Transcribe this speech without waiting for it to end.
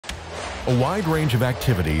a wide range of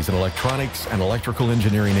activities in electronics and electrical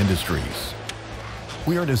engineering industries.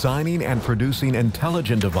 We are designing and producing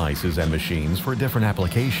intelligent devices and machines for different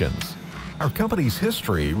applications. Our company's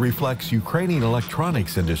history reflects Ukrainian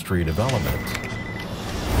electronics industry development.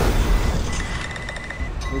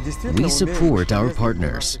 We support our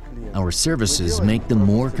partners. Our services make them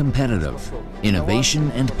more competitive.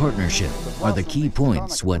 Innovation and partnership are the key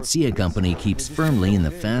points what SIA Company keeps firmly in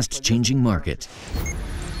the fast-changing market.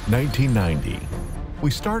 1990. We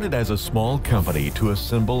started as a small company to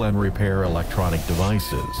assemble and repair electronic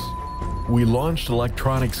devices. We launched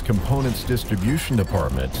electronics components distribution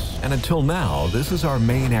department, and until now, this is our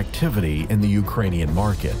main activity in the Ukrainian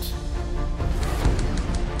market.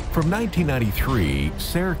 From 1993,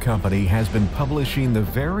 SIA Company has been publishing the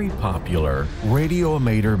very popular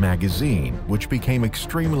Radioamator magazine, which became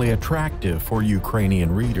extremely attractive for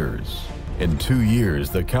Ukrainian readers. In 2 years,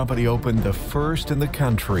 the company opened the first in the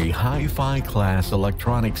country hi-fi class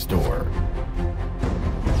electronics store.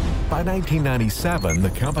 By 1997, the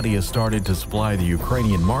company has started to supply the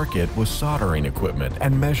Ukrainian market with soldering equipment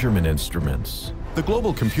and measurement instruments. The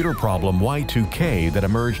global computer problem Y2K that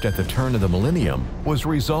emerged at the turn of the millennium was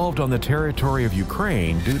resolved on the territory of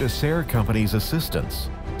Ukraine due to SIA Company's assistance.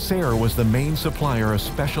 SIA was the main supplier of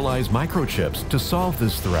specialized microchips to solve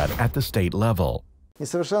this threat at the state level.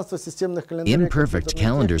 Imperfect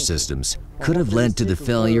calendar systems could have led to the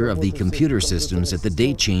failure of the computer systems at the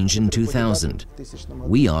date change in 2000.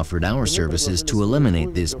 We offered our services to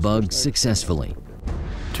eliminate this bug successfully.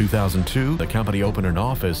 2002, the company opened an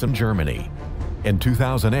office in Germany. In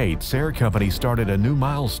 2008, SIA Company started a new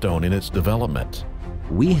milestone in its development.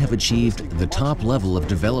 We have achieved the top level of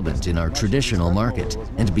development in our traditional market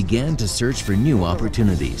and began to search for new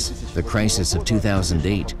opportunities. The crisis of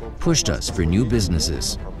 2008 pushed us for new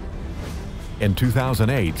businesses. In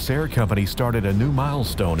 2008, SIA Company started a new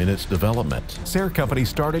milestone in its development. SIA Company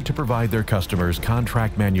started to provide their customers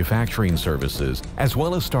contract manufacturing services, as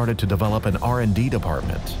well as started to develop an R&D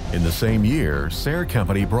department. In the same year, SIA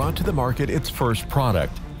Company brought to the market its first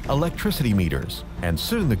product, electricity meters, and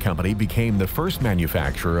soon the company became the first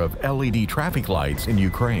manufacturer of LED traffic lights in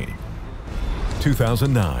Ukraine.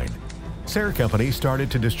 2009, SIA Company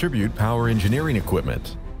started to distribute power engineering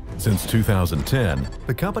equipment. Since 2010,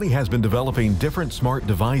 the company has been developing different smart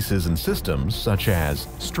devices and systems such as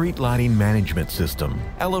street lighting management system,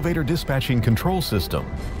 elevator dispatching control system,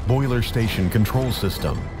 boiler station control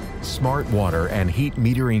system, smart water and heat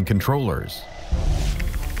metering controllers.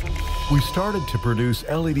 We started to produce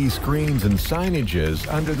LED screens and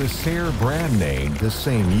signages under the SIA brand name the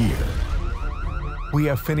same year. We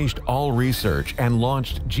have finished all research and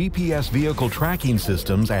launched GPS vehicle tracking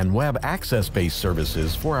systems and web access-based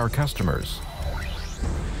services for our customers.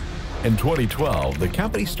 In 2012, the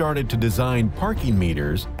company started to design parking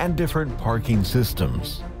meters and different parking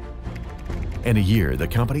systems. In a year, the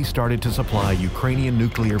company started to supply Ukrainian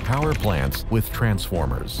nuclear power plants with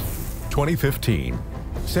transformers. 2015,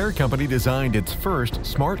 SIA Company designed its first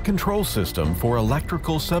smart control system for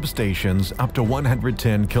electrical substations up to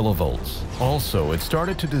 110 kilovolts. Also, it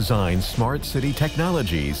started to design smart city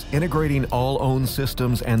technologies, integrating all owned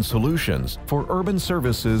systems and solutions for urban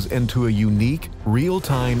services into a unique,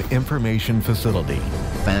 real-time information facility.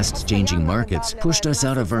 Fast-changing markets pushed us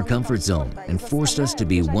out of our comfort zone and forced us to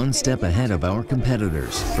be one step ahead of our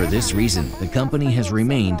competitors. For this reason, the company has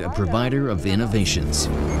remained a provider of innovations.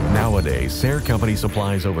 Nowadays, SIA Company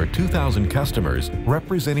supplies over 2,000 customers,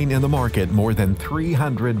 representing in the market more than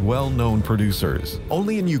 300 well-known producers.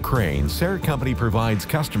 Only in Ukraine, SIA Company provides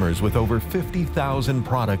customers with over 50,000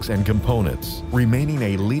 products and components, remaining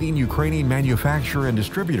a leading Ukrainian manufacturer and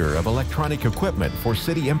distributor of electronic equipment for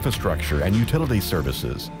city infrastructure and utility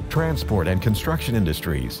services, transport and construction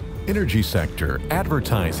industries, energy sector,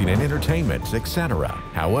 advertising and entertainment, etc.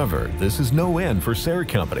 However, this is no end for SIA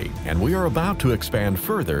Company, and we are about to expand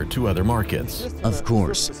further to other markets. Of course,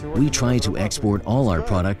 we try to export all our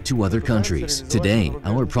product to other countries. Today,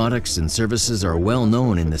 our products and services are well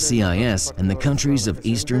known in the CIS and the countries of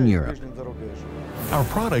Eastern Europe. Our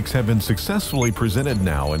products have been successfully presented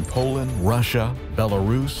now in Poland, Russia,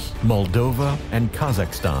 Belarus, Moldova, and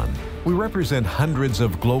Kazakhstan. We represent hundreds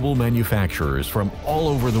of global manufacturers from all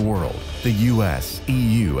over the world, the US,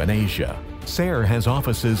 EU, and Asia. SIA has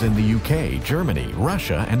offices in the UK, Germany,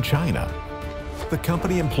 Russia, and China. The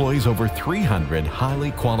company employs over 300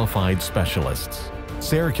 highly qualified specialists.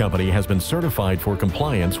 Sayre Company has been certified for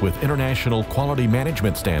compliance with International Quality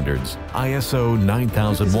Management Standards, ISO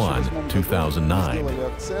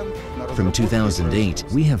 9001-2009. From 2008,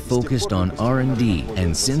 we have focused on R&D,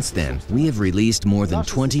 and since then, we have released more than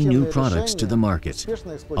 20 new products to the market.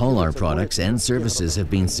 All our products and services have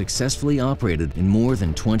been successfully operated in more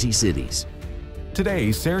than 20 cities.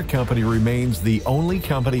 Today, Sayre Company remains the only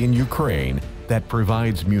company in Ukraine that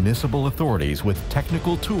provides municipal authorities with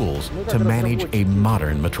technical tools to manage a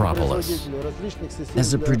modern metropolis.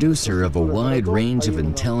 As a producer of a wide range of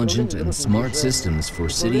intelligent and smart systems for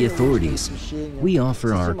city authorities, we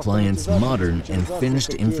offer our clients modern and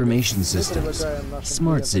finished information systems,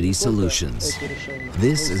 smart city solutions.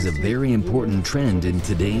 This is a very important trend in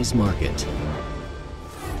today's market.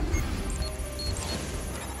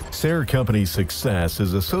 Sayre Company's success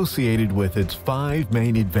is associated with its 5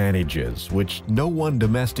 main advantages, which no one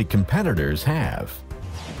domestic competitors have.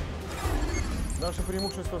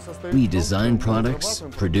 We design products,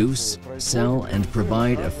 produce, sell, and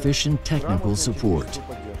provide efficient technical support.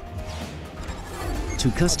 To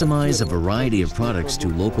customize a variety of products to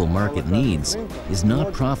local market needs is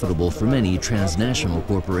not profitable for many transnational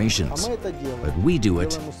corporations, but we do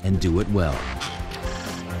it and do it well.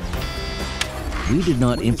 We did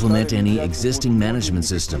not implement any existing management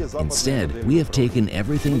system. Instead, we have taken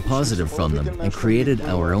everything positive from them and created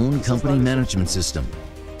our own company management system.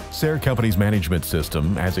 Sayre Company's management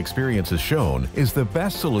system, as experience has shown, is the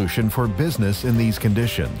best solution for business in these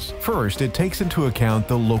conditions. First, it takes into account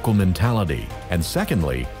the local mentality. And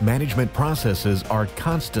secondly, management processes are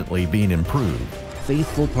constantly being improved.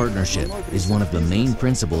 Faithful partnership is one of the main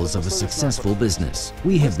principles of a successful business.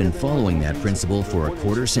 We have been following that principle for a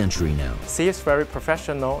quarter century now. Sayre is very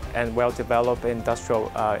professional and well-developed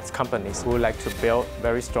industrial companies who would like to build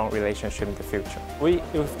very strong relationship in the future. We've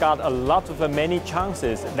got a lot of many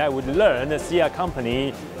chances that would learn the Sayre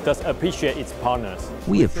Company does appreciate its partners.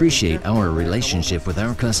 We appreciate our relationship with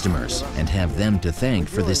our customers and have them to thank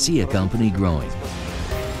for the Sayre Company growing.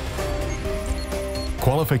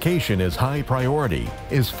 Qualification is high priority,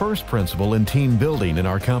 is first principle in team building in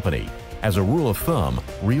our company. As a rule of thumb,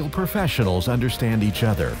 real professionals understand each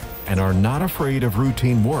other and are not afraid of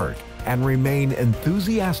routine work and remain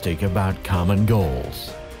enthusiastic about common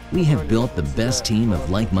goals. We have built the best team of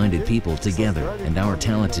like-minded people together, and our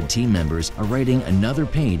talented team members are writing another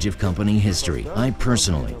page of company history. I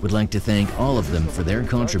personally would like to thank all of them for their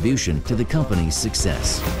contribution to the company's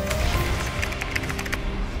success.